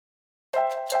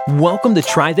Welcome to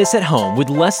Try This at Home with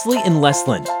Leslie and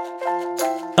Leslin,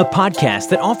 a podcast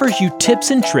that offers you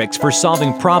tips and tricks for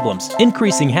solving problems,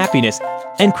 increasing happiness,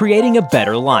 and creating a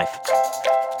better life.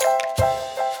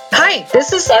 Hi,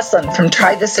 this is Leslin from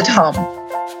Try This at Home.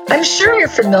 I'm sure you're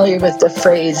familiar with the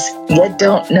phrase, you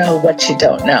don't know what you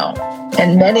don't know,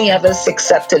 and many of us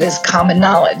accept it as common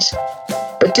knowledge.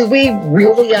 But do we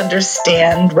really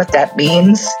understand what that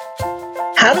means?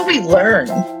 How do we learn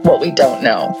what we don't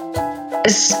know?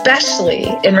 Especially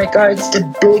in regards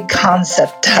to big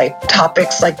concept type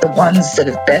topics like the ones that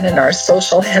have been in our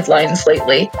social headlines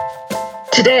lately.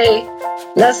 Today,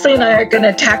 Leslie and I are going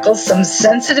to tackle some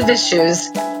sensitive issues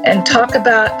and talk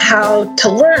about how to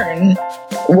learn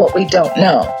what we don't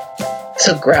know.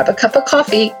 So grab a cup of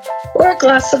coffee or a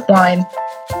glass of wine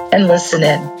and listen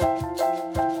in.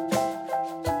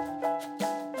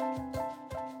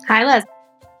 Hi, Les.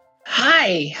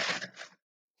 Hi.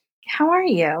 How are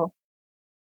you?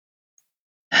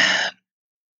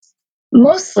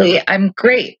 Mostly I'm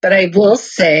great, but I will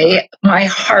say my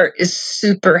heart is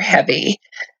super heavy.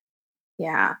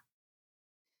 Yeah.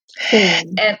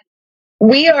 And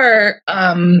we are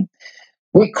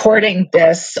recording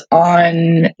this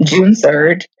on June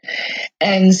 3rd.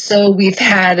 And so we've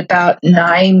had about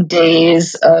 9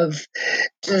 days of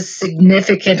just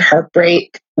significant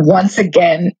heartbreak once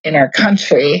again in our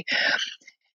country.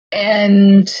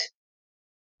 And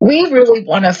we really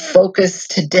want to focus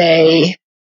today,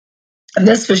 and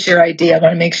this was your idea, I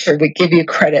want to make sure we give you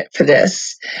credit for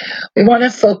this. We want to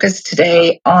focus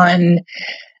today on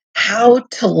how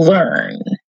to learn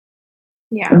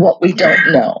what we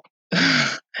don't know.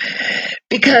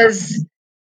 Because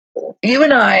you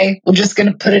and I, we're just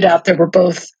going to put it out there, we're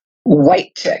both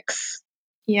white chicks.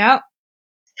 Yep.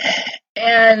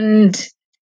 And,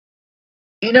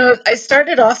 you know, I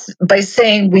started off by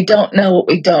saying we don't know what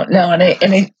we don't know. And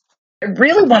I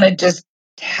really want to just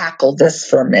tackle this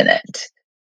for a minute.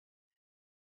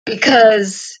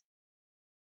 Because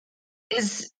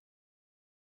is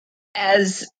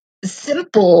as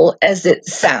simple as it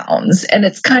sounds, and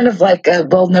it's kind of like a,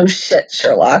 well, no shit,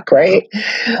 Sherlock, right?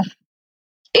 Yeah.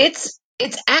 It's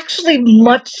actually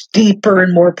much deeper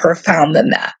and more profound than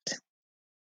that.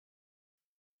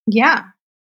 Yeah.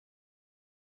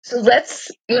 So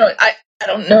let's, I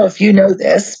don't know if you know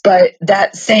this, but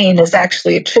that saying is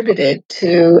actually attributed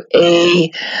to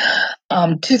a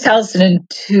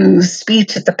 2002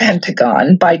 speech at the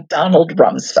Pentagon by Donald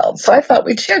Rumsfeld. So I thought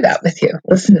we'd share that with you.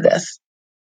 Listen to this.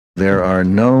 There are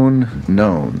known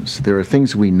knowns. There are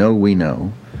things we know we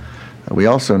know. We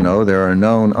also know there are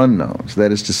known unknowns.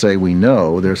 That is to say, we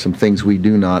know there are some things we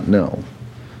do not know.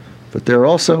 But there are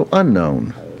also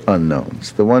unknown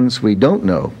unknowns. The ones we don't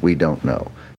know, we don't know.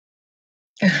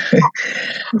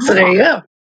 So there you go.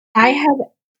 I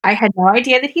had no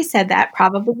idea that he said that,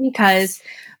 probably because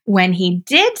when he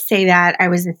did say that, I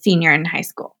was a senior in high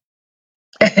school.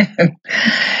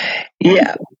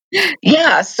 Yeah.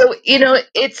 Yeah. So,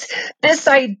 it's this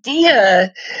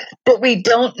idea that we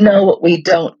don't know what we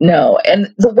don't know.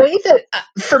 And the way that,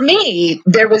 for me,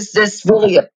 there was this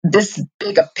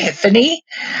big epiphany.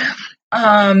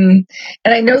 And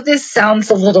I know this sounds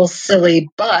a little silly,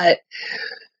 but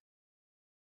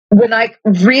when I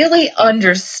really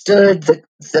understood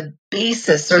the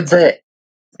basis, or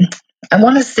I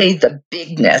want to say the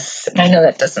bigness, and I know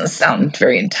that doesn't sound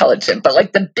very intelligent, but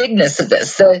like the bigness of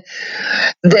this,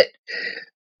 that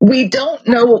we don't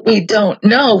know what we don't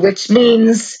know, which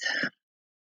means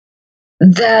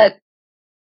that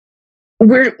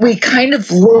we kind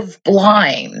of live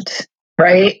blind,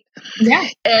 right? Yeah.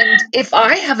 And if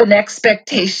I have an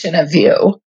expectation of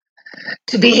you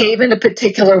to behave in a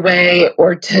particular way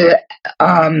or to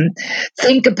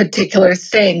think a particular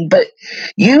thing, but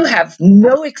you have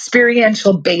no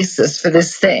experiential basis for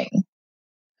this thing,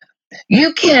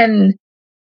 you can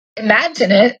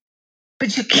imagine it,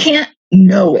 but you can't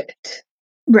know it.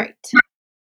 Right.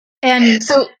 And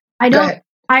So I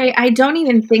don't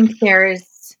even think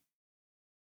there's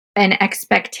an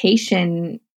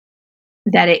expectation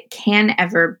that it can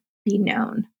ever be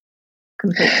known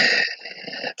completely.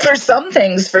 For some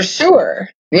things, for sure,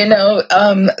 this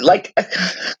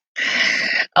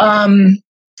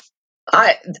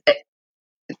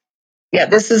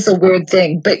is a weird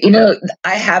thing, but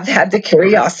I have had the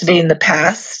curiosity in the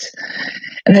past,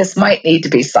 and this might need to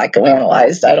be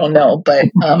psychoanalyzed, I don't know, but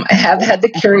I have had the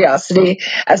curiosity.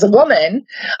 As a woman,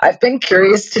 I've been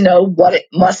curious to know what it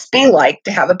must be like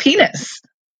to have a penis.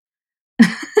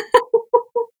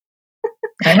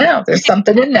 I know, there's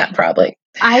something in that probably.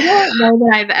 I don't know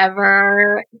that I've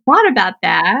ever thought about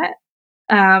that.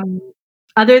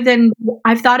 Other than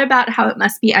I've thought about how it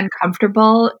must be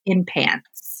uncomfortable in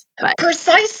pants, but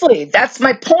Precisely. That's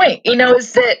my point,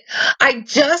 is that I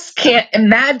just can't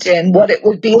imagine what it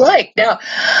would be like. Now,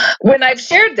 when I've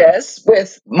shared this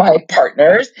with my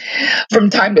partners from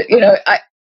time to,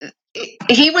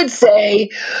 he would say,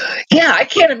 yeah, I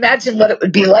can't imagine what it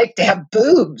would be like to have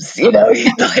boobs,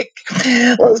 like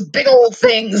those big old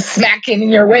things smacking in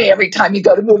your way every time you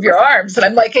go to move your arms. And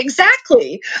I'm like,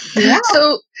 exactly. yeah,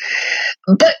 So,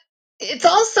 but it's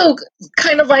also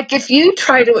kind of like if you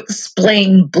try to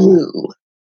explain blue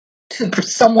to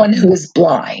someone who is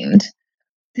blind,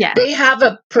 yeah, they have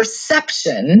a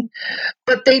perception,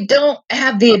 but they don't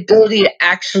have the ability to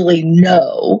actually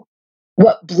know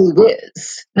what blue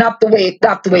is. Not the way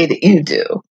that you do.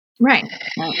 right,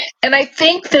 right. And I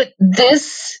think that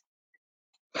this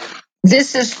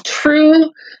is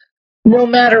true no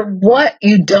matter what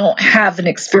you don't have an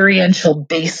experiential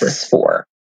basis for,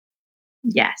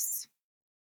 Yes.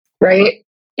 right?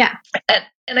 Yeah.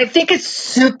 And I think it's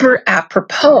super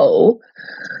apropos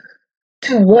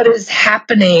to what is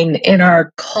happening in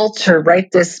our culture right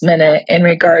this minute in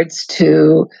regards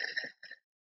to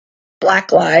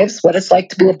Black lives, what it's like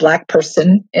to be a Black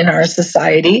person in our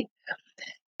society,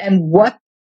 and what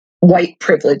white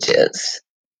privilege is.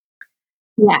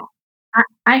 Yeah.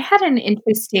 I had an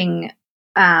interesting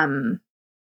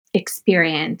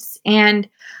experience, and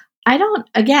I don't,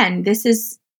 again, this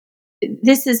is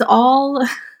all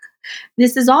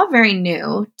this is all very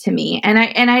new to me. And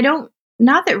I don't,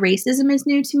 not that racism is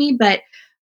new to me, but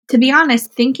to be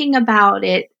honest, thinking about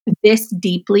it this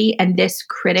deeply and this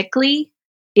critically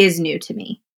is new to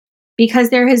me, because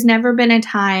there has never been a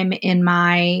time in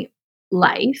my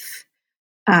life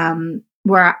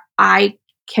where I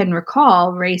can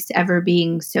recall race ever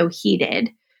being so heated.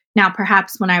 Now,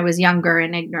 perhaps when I was younger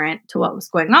and ignorant to what was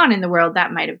going on in the world,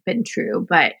 that might have been true,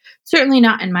 but certainly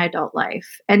not in my adult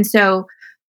life. And so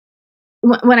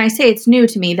when I say it's new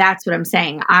to me, that's what I'm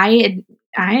saying. I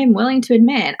am willing to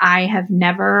admit I have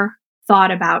never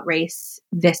thought about race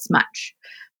this much.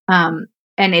 And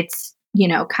it's,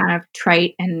 kind of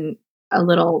trite and a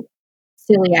little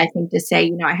silly, I think, to say,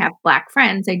 I have Black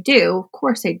friends. I do. Of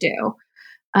course I do.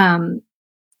 Um,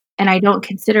 and I don't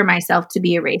consider myself to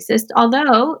be a racist.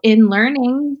 Although, in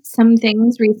learning some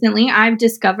things recently, I've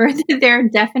discovered that there are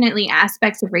definitely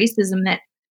aspects of racism that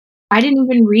I didn't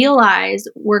even realize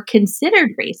were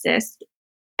considered racist.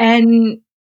 And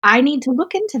I need to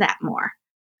look into that more.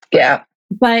 Yeah.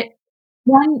 But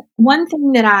one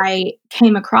thing that I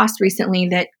came across recently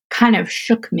that kind of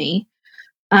shook me,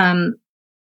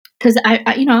 because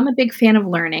I'm a big fan of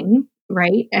learning,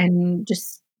 right, and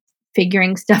just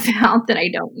figuring stuff out that I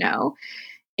don't know.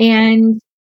 And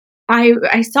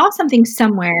I saw something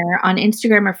somewhere on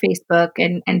Instagram or Facebook,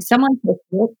 and someone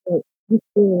posted it. It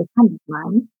was a friend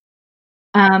of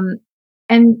mine,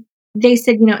 and they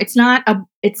said, it's not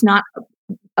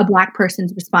a Black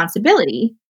person's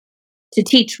responsibility to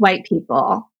teach white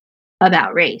people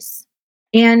about race.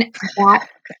 And that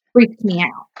freaked me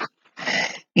out.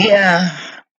 Yeah.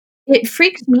 It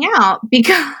freaked me out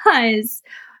because,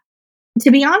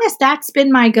 to be honest, that's been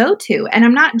my go-to. And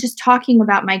I'm not just talking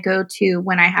about my go-to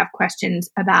when I have questions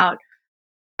about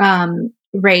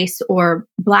race or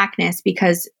Blackness,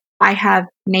 because I have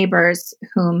neighbors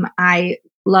whom I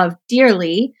love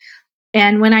dearly.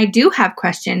 And when I do have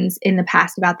questions in the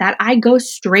past about that, I go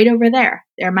straight over there.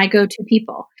 They're my go-to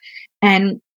people.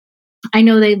 And I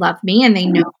know they love me and they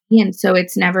know me, and so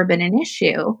it's never been an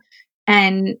issue.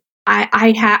 And but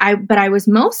I was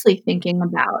mostly thinking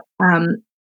about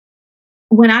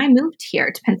when I moved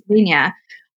here to Pennsylvania.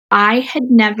 I had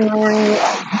never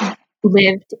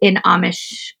lived in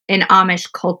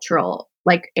Amish cultural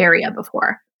like area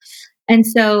before, and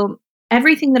so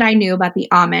everything that I knew about the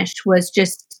Amish was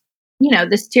just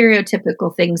the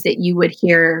stereotypical things that you would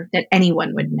hear that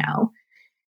anyone would know.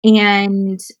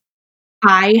 And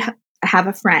I have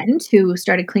a friend who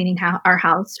started cleaning our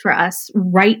house for us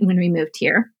right when we moved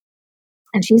here,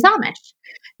 and she's Amish.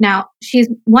 Now, she's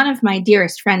one of my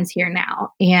dearest friends here now,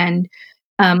 and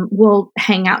we'll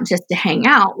hang out just to hang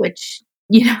out, which,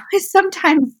 is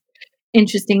sometimes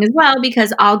interesting as well,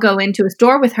 because I'll go into a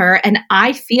store with her and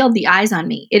I feel the eyes on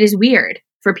me. It is weird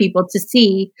for people to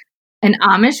see an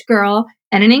Amish girl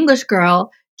and an English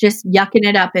girl just yucking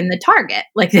it up in the Target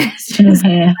like this.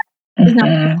 Mm-hmm.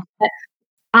 Mm-hmm.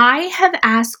 I have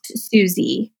asked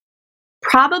Susie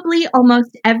probably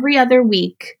almost every other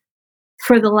week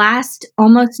for the last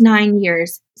almost 9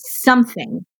 years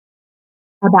something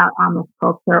about Amish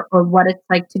culture, or what it's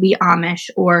like to be Amish,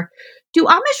 or do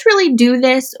Amish really do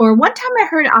this? Or one time I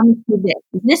heard Amish do this.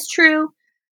 Is this true?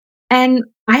 And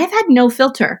I have had no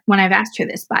filter when I've asked her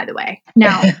this, by the way.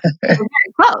 Now, we're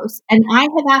very close, and I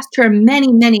have asked her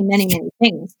many, many, many, many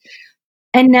things.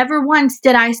 And never once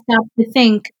did I stop to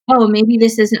think, oh, maybe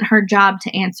this isn't her job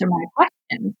to answer my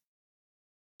questions.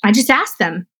 I just asked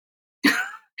them.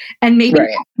 And maybe Right.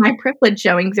 that's my privilege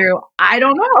showing through. I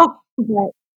don't know.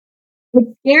 But it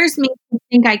scares me to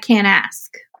think I can't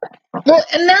ask. Well,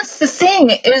 and that's the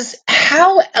thing is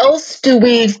how else do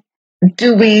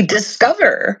we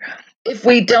discover if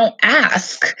we don't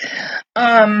ask?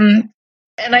 And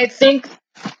I think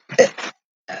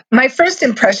my first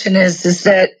impression is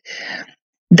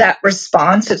that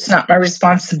response, it's not my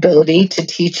responsibility to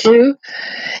teach you,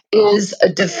 is a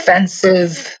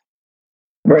defensive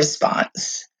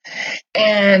response.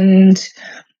 And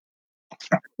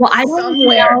Well, I don't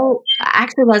somewhere, know.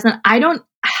 Actually, Leslie,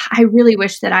 I really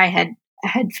wish that I had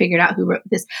figured out who wrote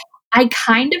this. I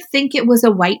kind of think it was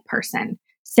a white person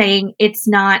saying it's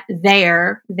not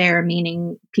their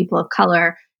meaning people of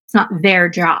color, it's not their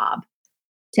job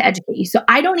to educate you. So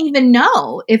I don't even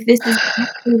know if this is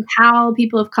actually how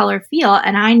people of color feel,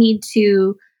 and I need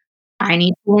to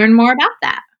learn more about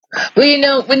that.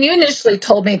 well, when you initially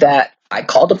told me that, I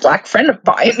called a Black friend of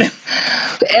mine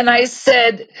and I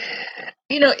said,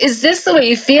 is this the way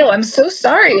you feel? I'm so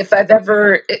sorry if I've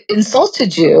ever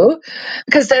insulted you,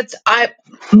 because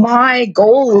my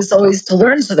goal is always to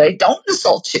learn so that I don't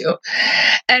insult you.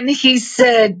 And he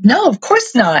said, no, of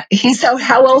course not. He said,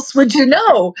 how else would you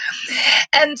know?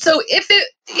 And so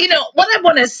what I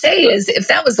want to say is if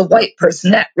that was a white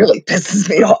person, that really pisses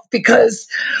me off, because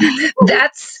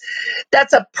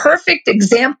that's a perfect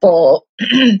example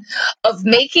of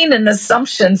making an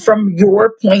assumption from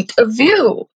your point of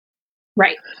view.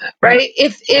 Right. Right?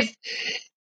 If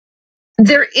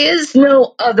there is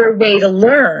no other way to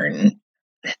learn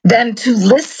than to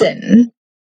listen,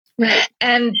 Right.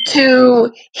 and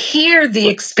to hear the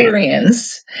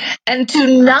experience and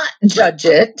to not judge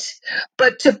it,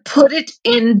 but to put it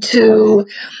into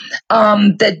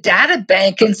the data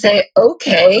bank and say,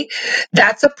 okay,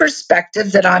 that's a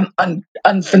perspective that I'm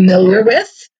unfamiliar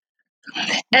with.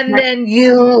 And Right. then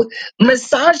you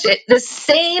massage it the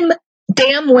same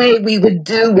damn way we would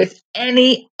do with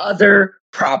any other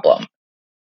problem.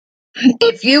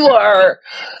 If you are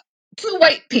two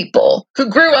white people who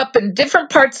grew up in different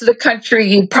parts of the country,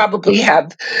 you probably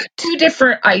have two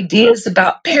different ideas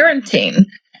about parenting.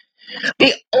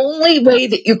 The only way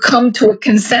that you come to a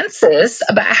consensus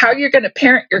about how you're going to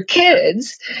parent your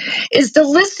kids is to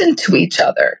listen to each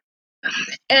other.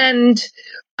 And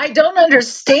I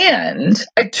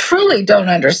truly don't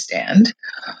understand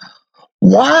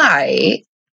why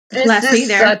this Leslie is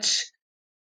there. such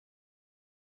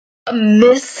a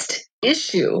missed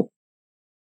issue.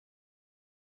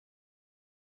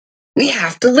 We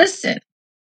have to listen.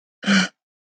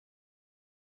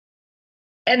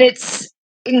 And it's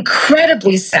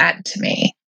incredibly sad to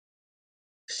me,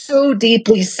 so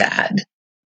deeply sad,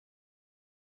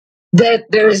 that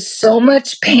there is so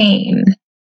much pain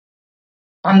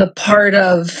on the part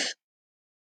of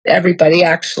everybody,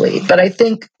 actually. But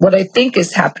what I think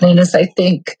is happening is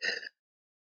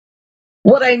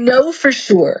what I know for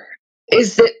sure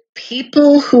is that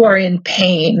people who are in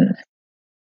pain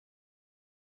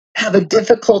have a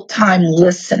difficult time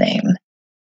listening.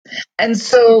 And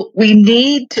so we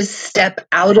need to step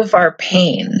out of our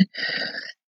pain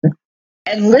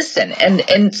and listen.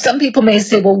 And some people may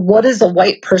say, well, what is a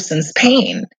white person's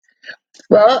pain?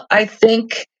 Well, I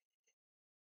think,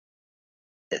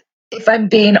 if I'm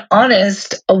being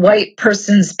honest, a white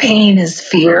person's pain is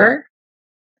fear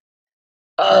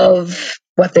of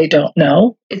what they don't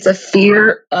know. It's a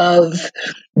fear of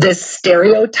this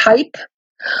stereotype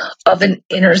of an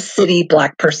inner city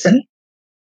Black person.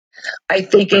 I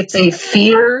think it's a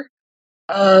fear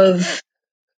of,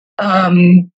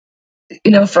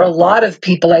 for a lot of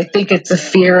people, I think it's a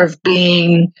fear of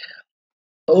being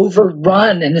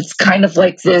overrun. And it's kind of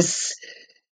like this.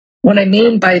 What I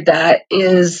mean by that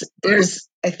is there's,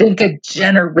 I think, a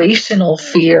generational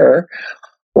fear,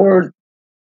 or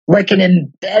like an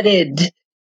embedded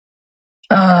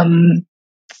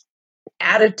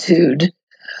attitude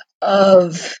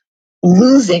of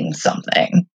losing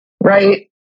something, right?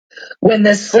 When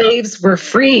the slaves were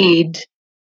freed,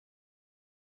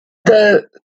 the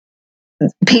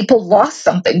people lost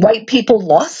something, white people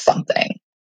lost something.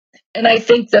 And I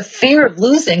think the fear of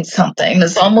losing something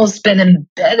has almost been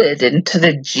embedded into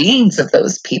the genes of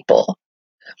those people.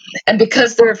 And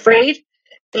because they're afraid,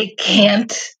 they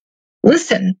can't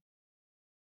listen.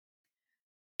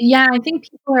 Yeah, I think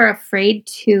people are afraid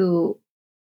to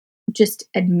just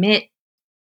admit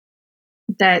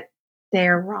that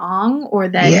they're wrong, or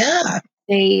that Yeah.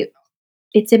 they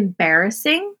it's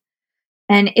embarrassing.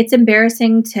 And it's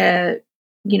embarrassing to,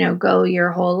 go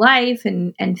your whole life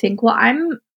and think, well,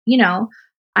 I'm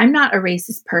not a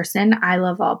racist person. I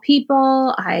love all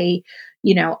people. I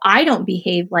don't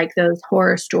behave like those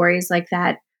horror stories like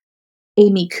that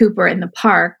Amy Cooper in the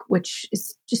park, which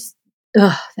is just,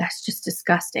 ugh, that's just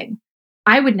disgusting.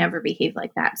 I would never behave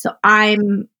like that. So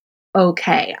I'm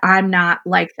okay. I'm not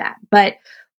like that. But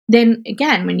then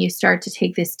again, when you start to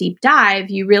take this deep dive,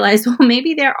 you realize, well,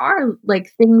 maybe there are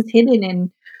like things hidden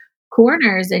in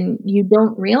corners and you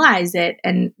don't realize it.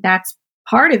 And that's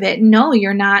part of it. No,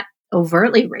 you're not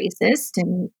overtly racist.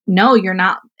 And no, you're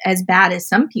not as bad as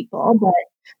some people, but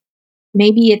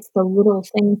maybe it's the little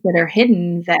things that are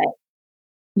hidden that,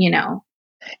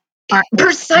 aren't.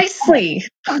 Precisely.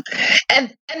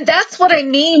 And that's what I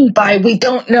mean by we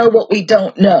don't know what we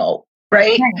don't know,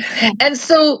 right? Right. And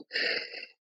so,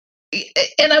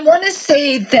 and I want to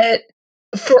say that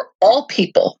for all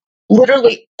people,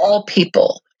 literally all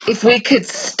people, if we could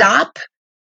stop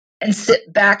and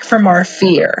sit back from our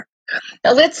fear.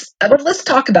 Now let's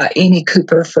talk about Amy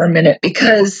Cooper for a minute,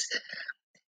 because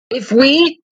if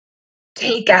we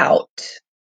take out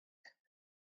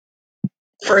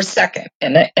for a second,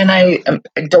 and I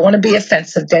don't want to be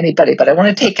offensive to anybody, but I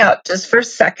want to take out just for a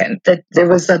second that there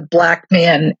was a black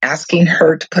man asking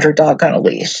her to put her dog on a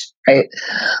leash, right?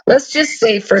 Let's just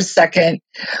say for a second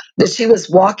that she was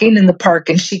walking in the park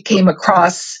and she came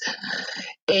across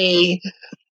a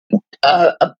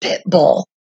pit bull.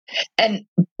 And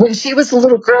when she was a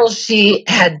little girl, she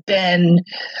had been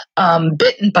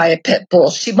bitten by a pit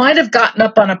bull. She might have gotten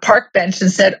up on a park bench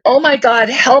and said, "Oh my God,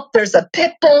 help, there's a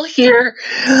pit bull here.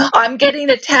 I'm getting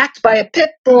attacked by a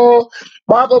pit bull,"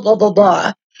 blah, blah, blah, blah,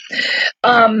 blah.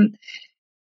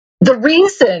 The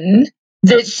reason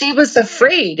that she was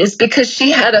afraid is because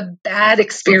she had a bad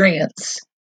experience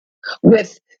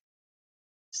with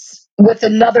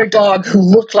another dog who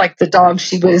looked like the dog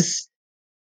she was.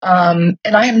 And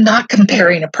I am not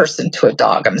comparing a person to a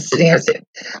dog. I'm sitting here saying,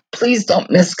 please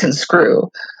don't misconstrue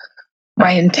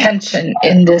my intention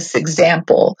in this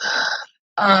example.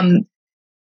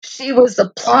 She was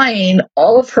applying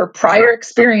all of her prior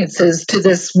experiences to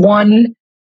this one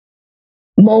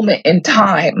moment in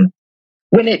time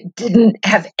when it didn't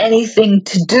have anything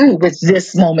to do with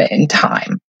this moment in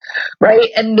time, right?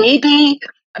 And maybe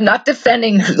I'm not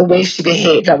defending the way she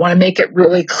behaved. I want to make it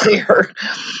really clear.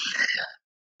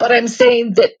 But I'm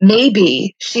saying that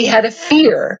maybe she had a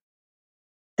fear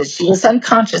that she was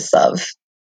unconscious of.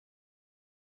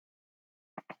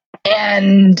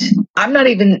 And I'm not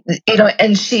even,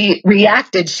 and she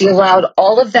reacted. She allowed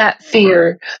all of that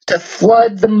fear to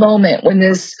flood the moment when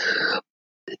this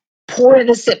poor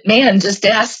innocent man just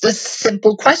asked a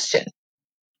simple question.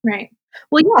 Right.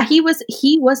 Well, yeah, he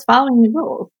was following the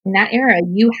rules in that era.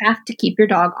 You have to keep your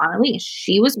dog on a leash.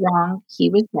 She was wrong. He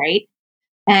was right.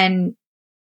 And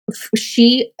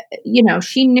she,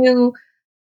 she knew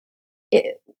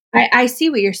it. I see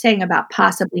what you're saying about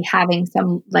possibly having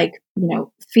some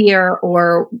fear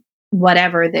or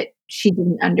whatever that she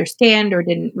didn't understand or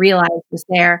didn't realize was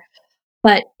there.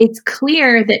 But it's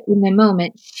clear that in the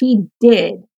moment she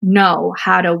did know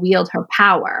how to wield her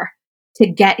power to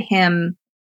get him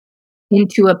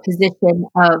into a position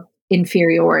of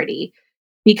inferiority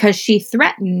because she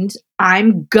threatened,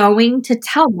 I'm going to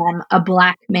tell them a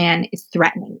black man is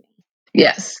threatening me.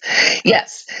 Yes.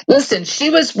 Listen, she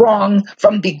was wrong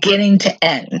from beginning to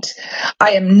end.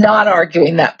 I am not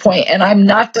arguing that point, and I'm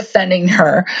not defending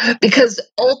her, because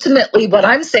ultimately what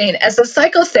I'm saying as a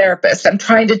psychotherapist, I'm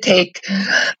trying to take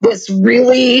this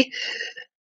really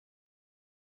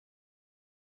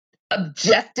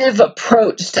objective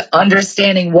approach to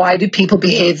understanding why do people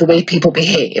behave the way people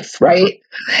behave, right?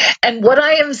 And what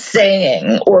I am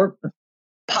saying or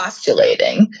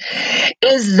postulating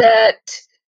is that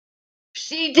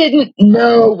she didn't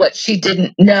know what she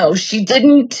didn't know.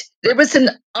 There was an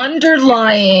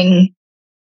underlying,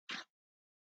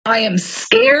 I am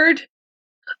scared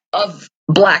of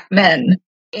black men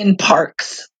in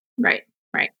parks. Right.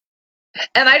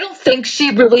 And I don't think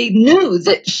she really knew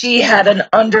that she had an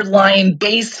underlying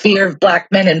base fear of black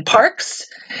men in parks.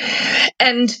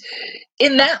 And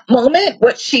in that moment,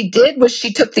 what she did was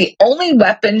she took the only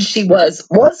weapon she was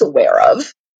aware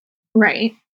of.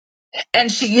 Right.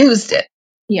 And she used it.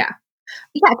 Yeah.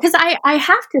 Yeah, because I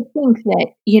have to think that,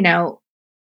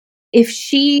 if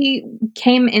she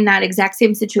came in that exact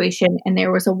same situation and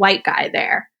there was a white guy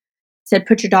there, said,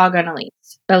 put your dog on a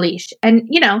leash. And,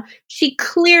 she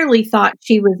clearly thought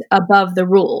she was above the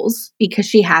rules because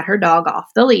she had her dog off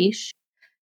the leash.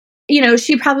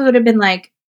 She probably would have been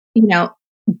like,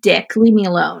 Dick, leave me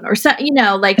alone. Or so,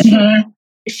 Mm-hmm.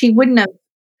 she wouldn't have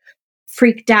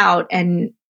freaked out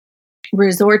and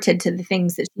resorted to the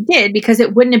things that she did because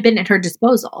it wouldn't have been at her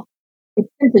disposal. It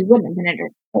simply wouldn't have been at her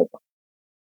disposal.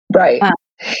 Right.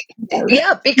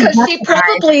 Yeah, because she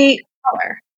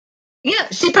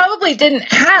probably doesn't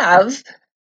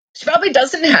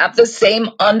have the same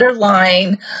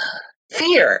underlying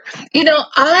fear.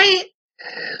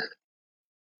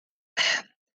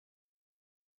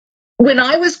 When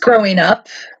I was growing up,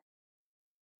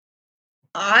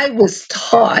 I was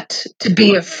taught to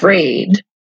be afraid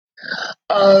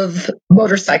of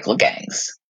motorcycle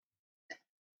gangs.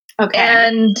 Okay.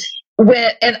 And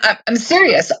I'm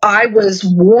serious, I was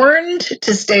warned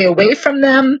to stay away from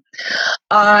them.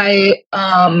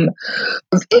 In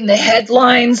the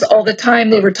headlines all the time,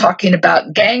 they were talking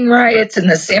about gang riots in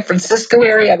the San Francisco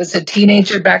area. I was a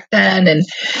teenager back then,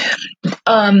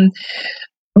 and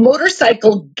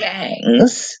motorcycle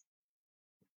gangs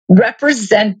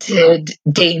represented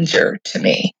danger to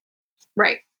me.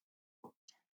 Right.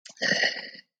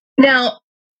 Now,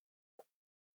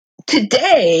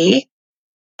 today,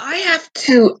 I have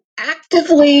to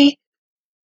actively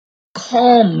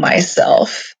calm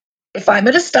myself if I'm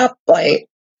at a stoplight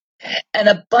and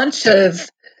a bunch of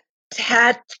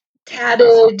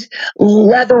tatted,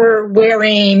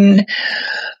 leather-wearing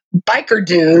biker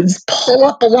dudes pull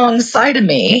up alongside of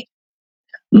me.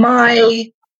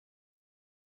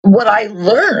 What I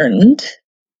learned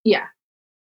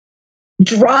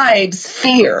drives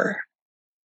fear.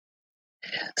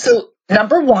 So,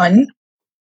 number one,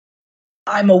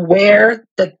 I'm aware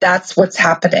that that's what's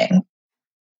happening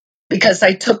because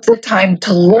I took the time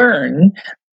to learn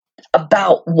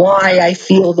about why I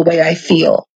feel the way I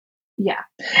feel. Yeah.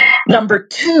 Number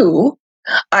two,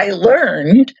 I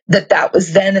learned that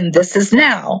was then and this is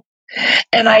now.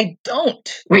 And I don't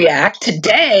react.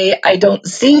 Today, I don't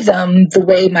see them the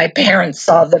way my parents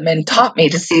saw them and taught me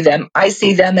to see them. I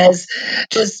see them as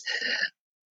just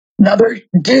another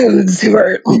dudes who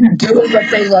are doing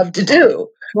what they love to do,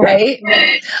 right?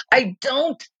 I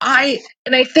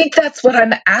think that's what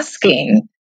I'm asking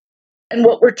and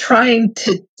what we're trying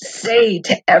to say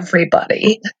to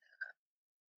everybody.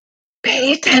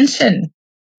 Pay attention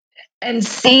and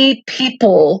see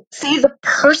the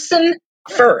person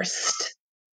first.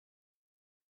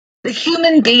 The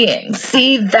human being,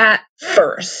 see that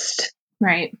first.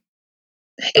 Right.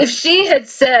 If she had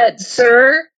said,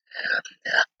 "Sir,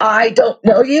 I don't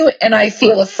know you and I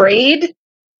feel afraid,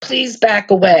 please back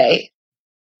away,"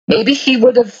 maybe he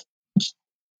would have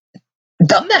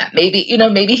done that. Maybe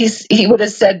he would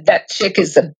have said, "That chick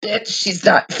is a bitch. She's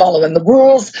not following the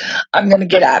rules. I'm going to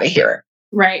get out of here."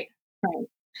 Right.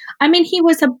 I mean, he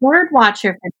was a bird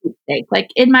watcher, for Pete's sake. Like,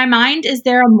 in my mind, is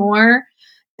there a more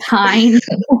kind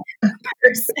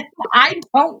person? I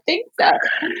don't think so.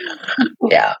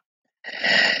 Yeah.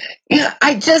 Yeah,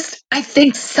 I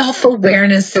think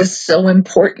self-awareness is so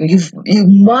important. You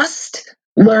must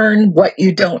learn what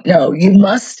you don't know. You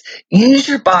must use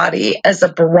your body as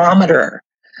a barometer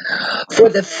for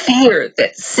the fear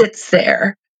that sits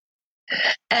there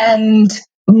and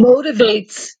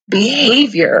motivates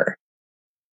behavior.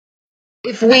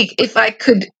 If I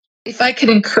could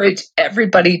encourage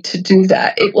everybody to do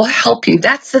that, it will help you.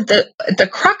 That's the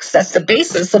crux, that's the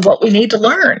basis of what we need to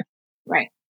learn.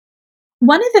 Right.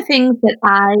 One of the things that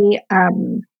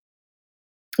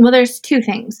there's two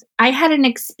things. I had an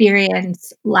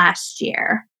experience last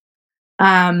year.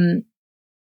 And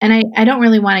I don't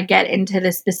really want to get into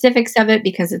the specifics of it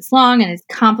because it's long and it's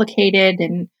complicated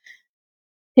and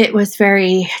it was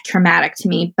very traumatic to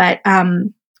me. But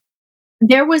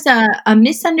there was a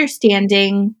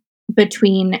misunderstanding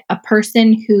between a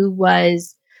person who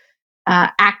was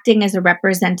acting as a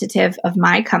representative of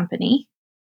my company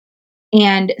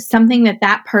and something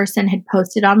that person had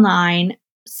posted online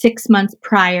 6 months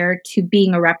prior to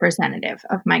being a representative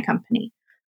of my company.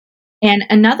 And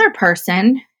another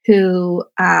person who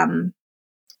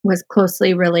was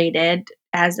closely related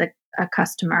as a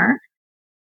customer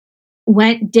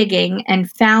went digging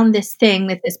and found this thing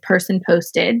that this person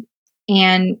posted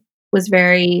and was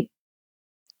very,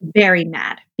 very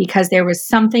mad because there was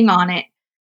something on it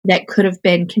that could have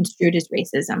been construed as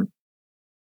racism.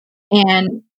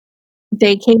 And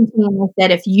they came to me and they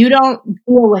said, if you don't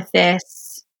deal with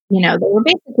this, they were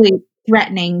basically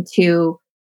threatening to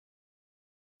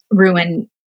ruin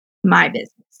my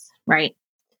business, right?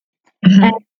 Mm-hmm.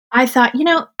 And I thought,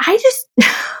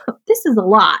 this is a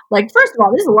lot. Like, first of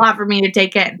all, this is a lot for me to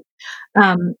take in.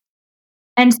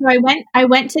 And so I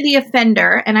went to the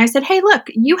offender and I said, hey, look,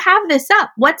 you have this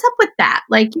up. What's up with that?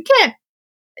 Like,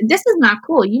 this is not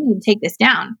cool. You need to take this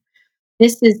down.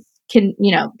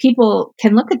 People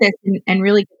can look at this and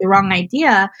really get the wrong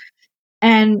idea.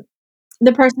 And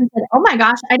the person said, "Oh my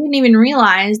gosh, I didn't even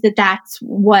realize that that's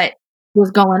what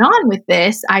was going on with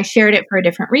this. I shared it for a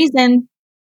different reason.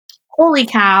 Holy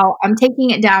cow, I'm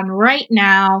taking it down right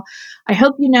now. I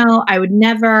hope you know I would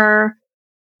never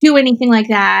do anything like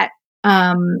that.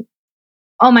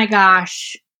 Oh my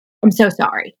gosh, I'm so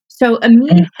sorry." So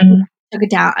immediately Mhm. took it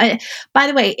down. By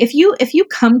the way, if you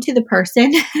come to the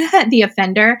person, the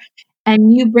offender,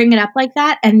 and you bring it up like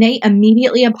that, and they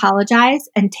immediately apologize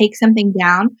and take something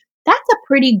down, that's a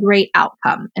pretty great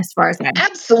outcome, as far as I'm.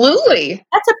 Absolutely.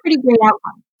 That's a pretty great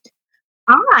outcome.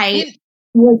 I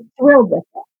You, was thrilled with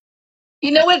it.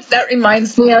 you know what that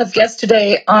reminds me of?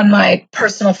 Yesterday on my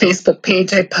personal Facebook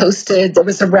page, I posted there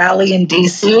was a rally in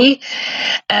DC,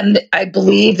 and I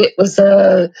believe it was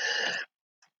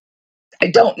I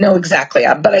don't know exactly,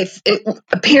 but it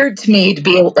appeared to me to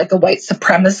be like a white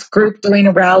supremacist group doing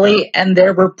a rally, and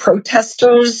there were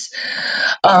protesters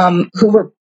who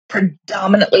were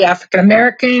predominantly African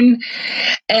American,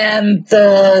 and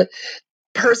the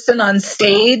person on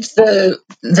stage,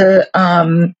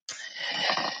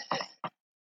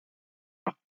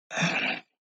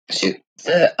 shoot,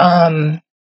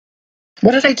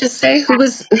 what did I just say?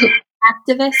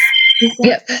 Activists.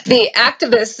 Yeah, the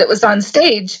activist that was on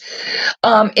stage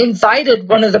invited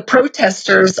one of the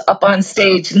protesters up on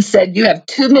stage and said, "You have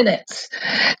 2 minutes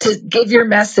to give your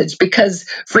message because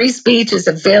free speech is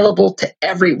available to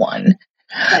everyone."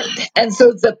 Right. And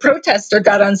so the protester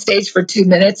got on stage for 2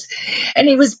 minutes, and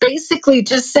he was basically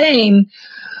just saying,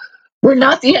 "We're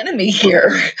not the enemy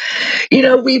here. You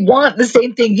know, we want the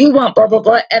same thing you want, blah, blah,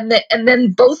 blah." And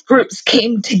then both groups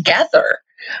came together.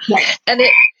 Right. And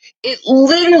it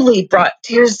literally brought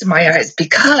tears to my eyes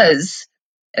because,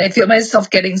 and I feel myself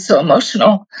getting so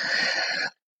emotional,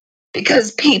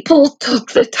 because people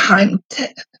took the time to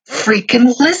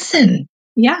freaking listen.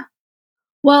 Yeah.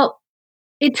 Well,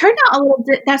 it turned out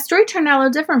that story turned out a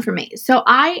little different for me. So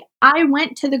I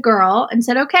went to the girl and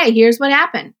said, "Okay, here's what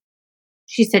happened."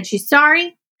 She said she's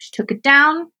sorry. She took it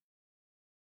down.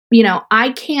 You know,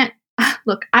 I can't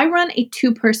look, I run a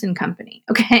 2-person company,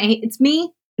 okay? It's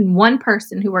me and one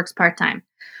person who works part-time.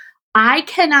 I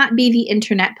cannot be the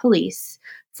internet police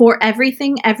for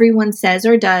everything everyone says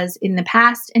or does in the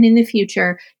past and in the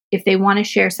future if they want to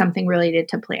share something related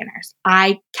to planners.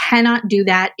 I cannot do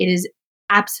that. It is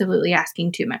absolutely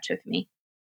asking too much of me.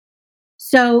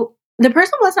 So the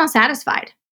person was not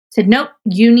satisfied. Said, "Nope,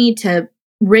 you need to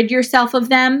rid yourself of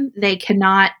them. They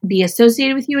cannot be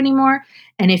associated with you anymore.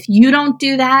 And if you don't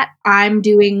do that, I'm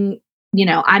going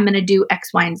to do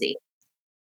X, Y, and Z."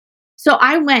 So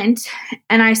I went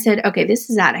and I said, "Okay,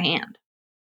 this is out of hand."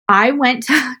 I went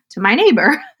to my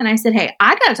neighbor and I said, "Hey,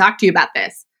 I got to talk to you about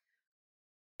this."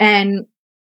 And,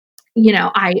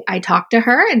 I talked to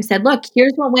her and said, "Look,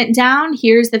 here's what went down.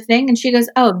 Here's the thing." And she goes,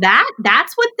 "Oh,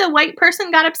 that's what the white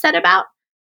person got upset about?"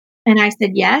 And I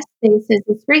said, "Yes." They said,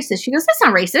 "It's racist." She goes, "That's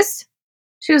not racist."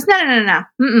 She goes, "No, no, no,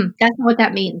 no. That's not what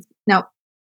that means. No."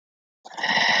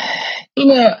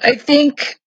 I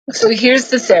think so. Here's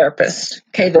the therapist.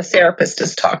 Okay, the therapist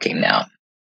is talking now.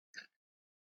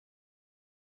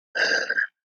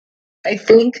 I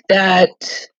think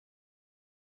that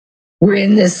we're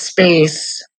in this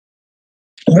space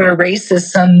where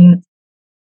racism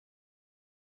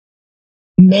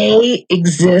may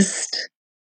exist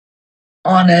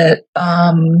on a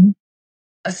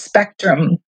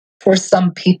spectrum for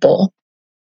some people.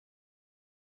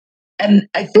 And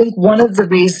I think one of the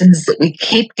reasons that we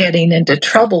keep getting into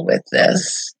trouble with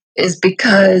this is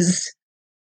because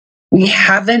we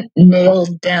haven't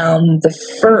nailed down the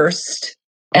first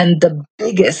and the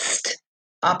biggest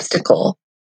obstacle,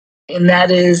 and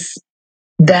that is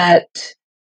that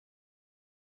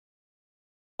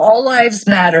all lives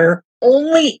matter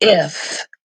only if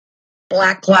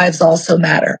Black lives also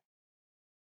matter.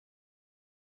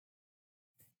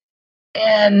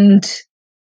 And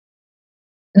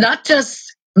not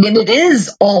just, it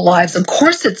is all lives, of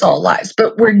course it's all lives,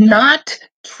 but we're not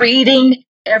treating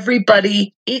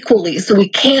everybody equally. So we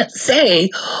can't say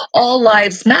all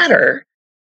lives matter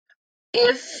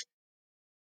if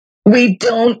we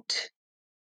don't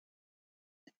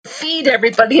feed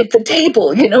everybody at the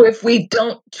table, if we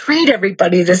don't treat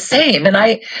everybody the same. And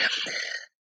I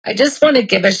just want to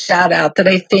give a shout out that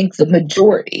I think the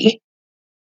majority,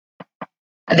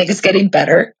 I think it's getting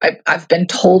better. I've been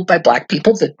told by Black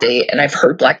people and I've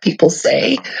heard Black people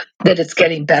say that it's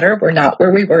getting better. We're not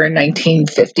where we were in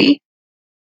 1950.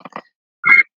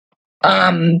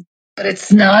 But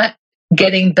it's not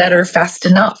getting better fast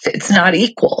enough. It's not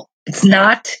equal. It's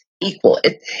not equal.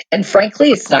 And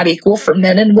frankly, it's not equal for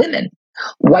men and women.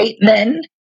 White men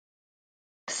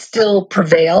still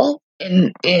prevail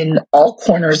in all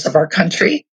corners of our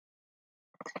country.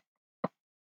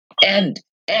 And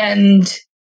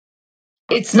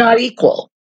it's not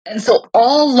equal. And so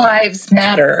all lives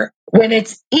matter when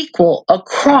it's equal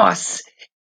across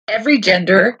every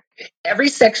gender, every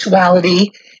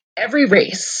sexuality, every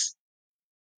race.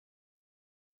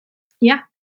 Yeah.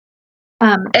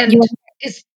 And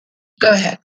go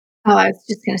ahead. Oh, I was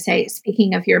just going to say,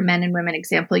 speaking of your men and women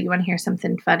example, you want to hear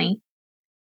something funny?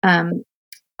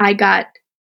 I got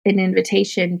an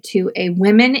invitation to a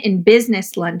women in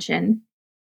business luncheon.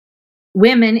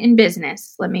 Women in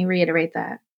business, let me reiterate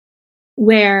that,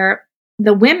 where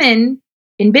the women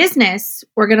in business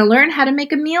were going to learn how to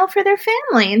make a meal for their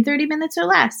family in 30 minutes or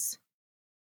less.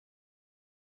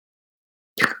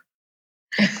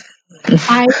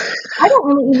 I don't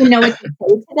really even know what to say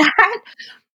to that,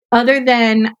 other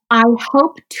than I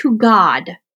hope to God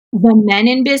the men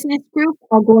in business group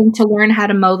are going to learn how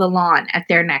to mow the lawn at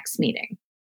their next meeting.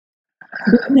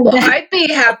 Well, I'd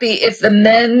be happy if the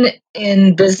men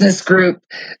in business group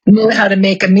knew how to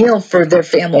make a meal for their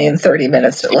family in 30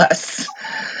 minutes or less.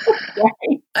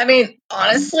 Right. I mean,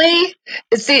 honestly,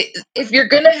 see, if you're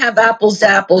going to have apples to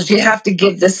apples, you have to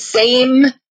give the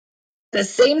same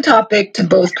topic to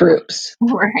both groups.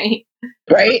 Right.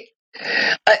 Right?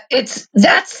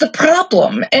 That's the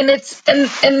problem. And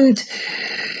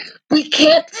we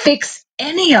can't fix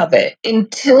any of it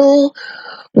until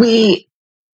we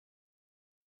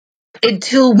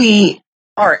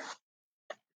are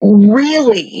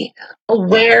really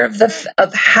aware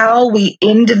of how we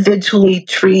individually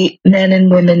treat men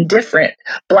and women different,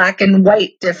 black and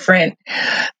white different,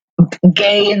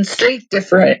 gay and straight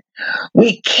different.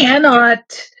 We cannot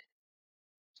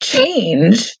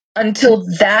change until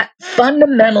that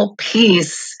fundamental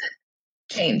piece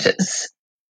changes.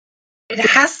 It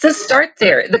has to start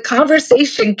there. The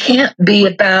conversation can't be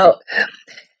about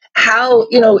how,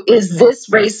 is this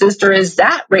racist or is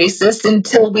that racist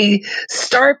until we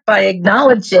start by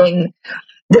acknowledging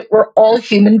that we're all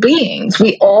human beings.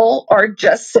 We all are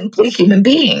just simply human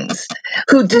beings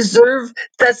who deserve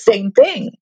the same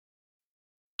thing.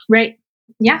 Right.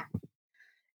 Yeah.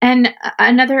 And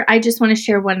I just want to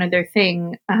share one other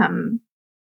thing.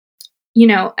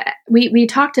 We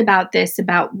talked about this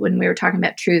about when we were talking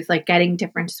about truth, like getting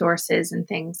different sources and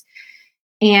things.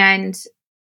 And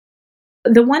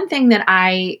the one thing that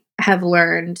I have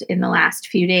learned in the last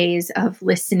few days of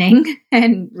listening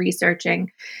and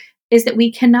researching is that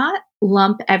we cannot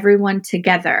lump everyone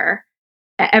together,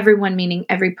 everyone meaning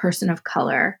every person of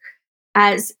color,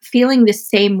 as feeling the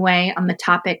same way on the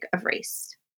topic of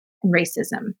race and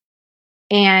racism.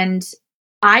 And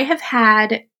I have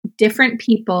had different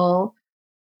people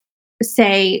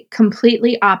say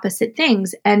completely opposite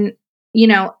things. And,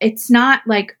 it's not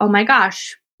like, oh my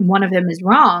gosh, one of them is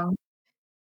wrong.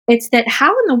 It's that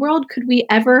how in the world could we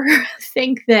ever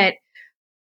think that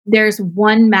there's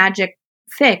one magic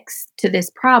fix to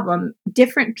this problem?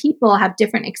 Different people have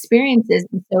different experiences.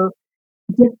 And so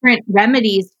different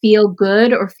remedies feel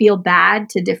good or feel bad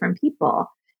to different people.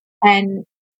 And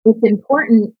it's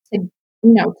important to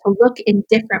look in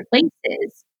different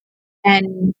places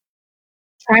and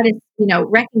try to,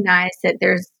 recognize that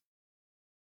there's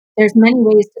many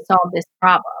ways to solve this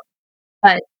problem.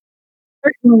 But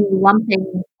certainly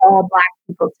lumping all Black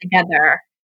people together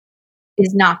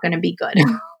is not going to be good.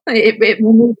 It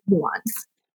will need nuance.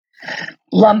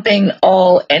 Lumping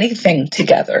anything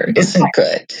together isn't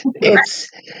good.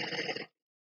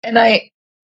 And I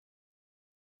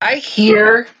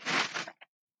hear,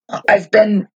 I've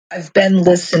been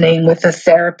listening with a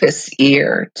therapist's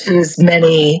ear to as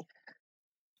many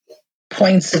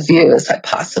points of view as I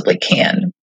possibly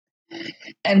can.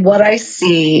 And what I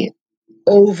see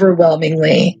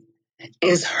overwhelmingly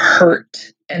is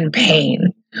hurt and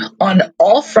pain on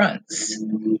all fronts.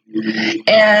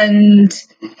 And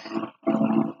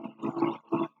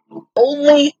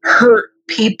only hurt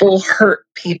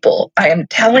people. I am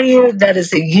telling you, that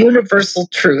is a universal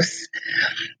truth.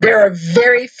 There are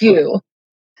very few,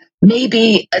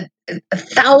 maybe a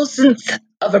thousandth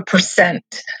of a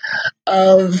percent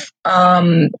of,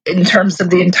 in terms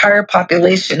of the entire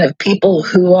population of people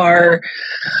who are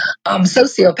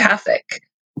sociopathic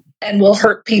and will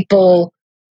hurt people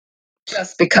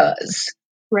just because.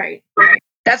 Right.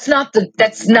 That's not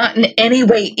in any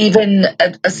way even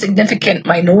a significant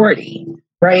minority,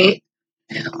 right?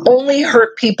 Only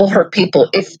hurt people.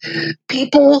 If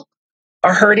people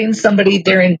are hurting somebody,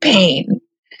 they're in pain.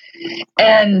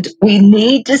 And we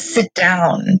need to sit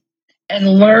down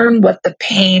and learn what the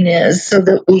pain is so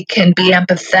that we can be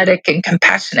empathetic and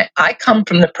compassionate. I come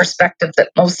from the perspective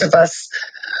that most of us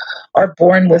are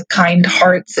born with kind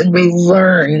hearts and we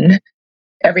learn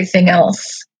everything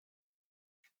else.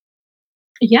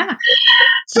 Yeah.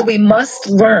 So we must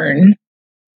learn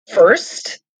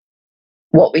first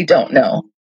what we don't know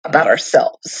about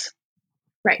ourselves.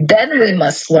 Right. Then we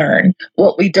must learn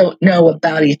what we don't know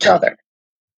about each other.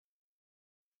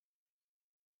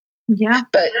 Yeah.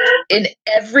 But in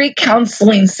every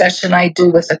counseling session I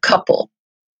do with a couple,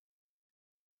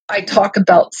 I talk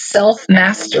about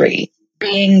self-mastery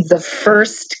being the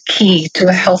first key to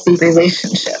a healthy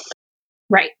relationship.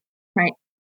 Right.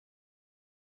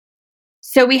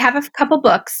 So we have a couple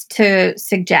books to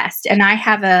suggest, and I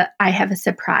have a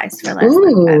surprise for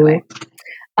Leslie, by the way.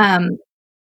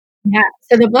 Yeah.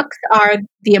 So the books are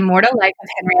The Immortal Life of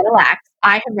Henrietta Lacks.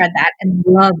 I have read that and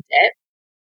loved it.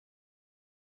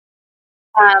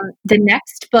 The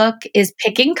next book is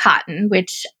Picking Cotton,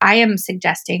 which I am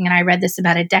suggesting, and I read this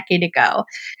about a decade ago.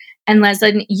 And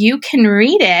Leslie, you can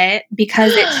read it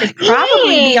because it should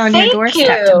probably be on your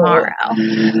doorstep tomorrow.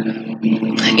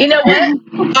 You know what?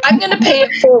 I'm going to pay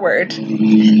it forward.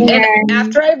 And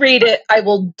after I read it, I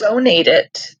will donate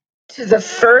it to the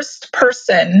first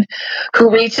person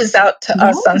who reaches out to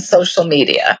us on social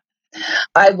media.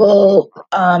 I will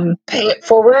pay it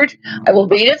forward. I will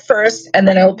read it first, and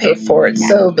then I will pay it forward.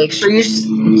 So make sure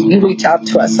you reach out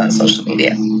to us on social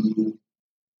media.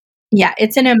 Yeah,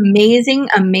 it's an amazing,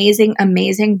 amazing,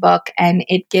 amazing book, and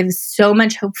it gives so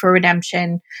much hope for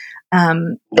redemption.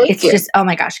 It's just, oh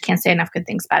my gosh, can't say enough good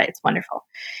things about it. It's wonderful.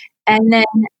 And then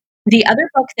the other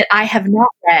book that I have not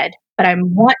read, but I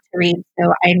want to read,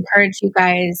 so I encourage you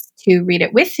guys to read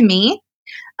it with me.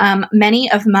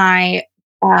 Many of my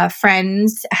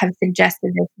friends have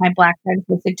suggested this. My Black friends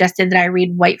have suggested that I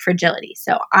read White Fragility.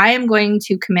 So I am going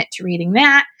to commit to reading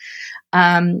that.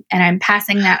 And I'm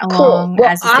passing that along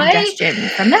as a suggestion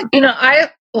from them.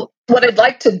 What I'd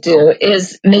like to do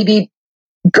is maybe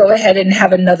go ahead and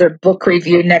have another book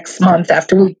review next month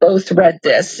after we both read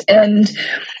this. And,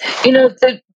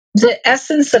 the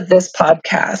essence of this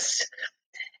podcast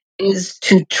is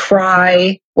to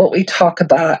try what we talk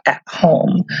about at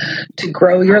home, to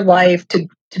grow your life, to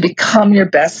become your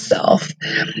best self.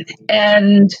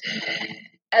 And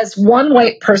as one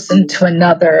white person to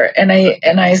another, and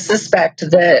I suspect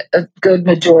that a good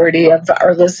majority of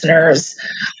our listeners,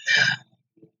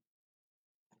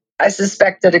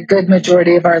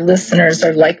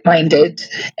 are like-minded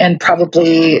and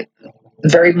probably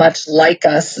very much like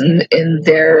us in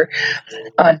their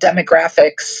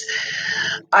demographics.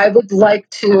 I would like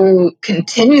to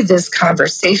continue this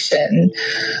conversation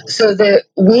so that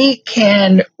we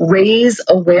can raise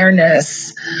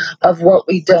awareness of what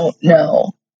we don't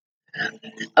know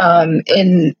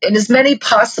in as many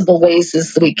possible ways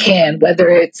as we can, whether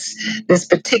it's this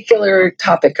particular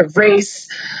topic of race,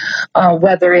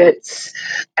 whether it's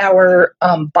our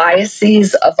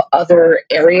biases of other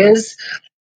areas.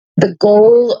 The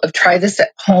goal of Try This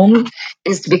at Home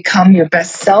is to become your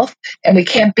best self, and we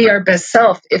can't be our best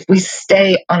self if we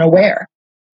stay unaware.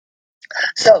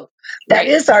 So that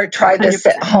is our Try This 100%.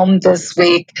 At Home this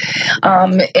week.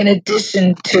 In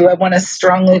addition to, I want to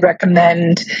strongly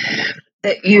recommend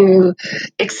that you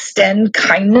extend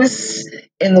kindness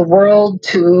in the world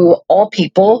to all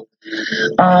people.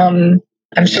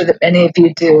 I'm sure that many of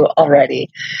you do already.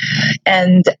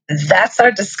 And that's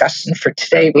our discussion for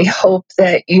today. We hope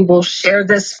that you will share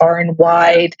this far and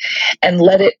wide and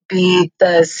let it be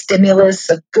the stimulus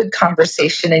of good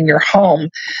conversation in your home.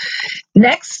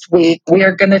 Next week, we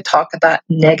are going to talk about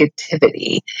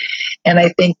negativity. And I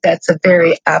think that's a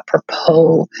very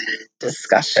apropos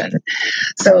discussion.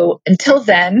 So until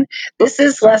then, this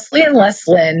is Leslie and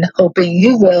Leslyn, hoping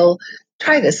you will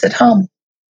try this at home.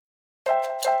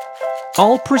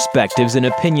 All perspectives and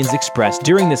opinions expressed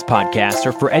during this podcast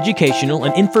are for educational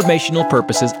and informational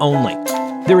purposes only.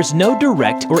 There is no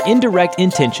direct or indirect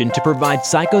intention to provide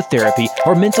psychotherapy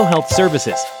or mental health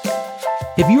services.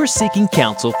 If you are seeking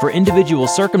counsel for individual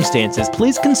circumstances,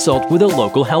 please consult with a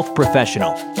local health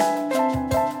professional.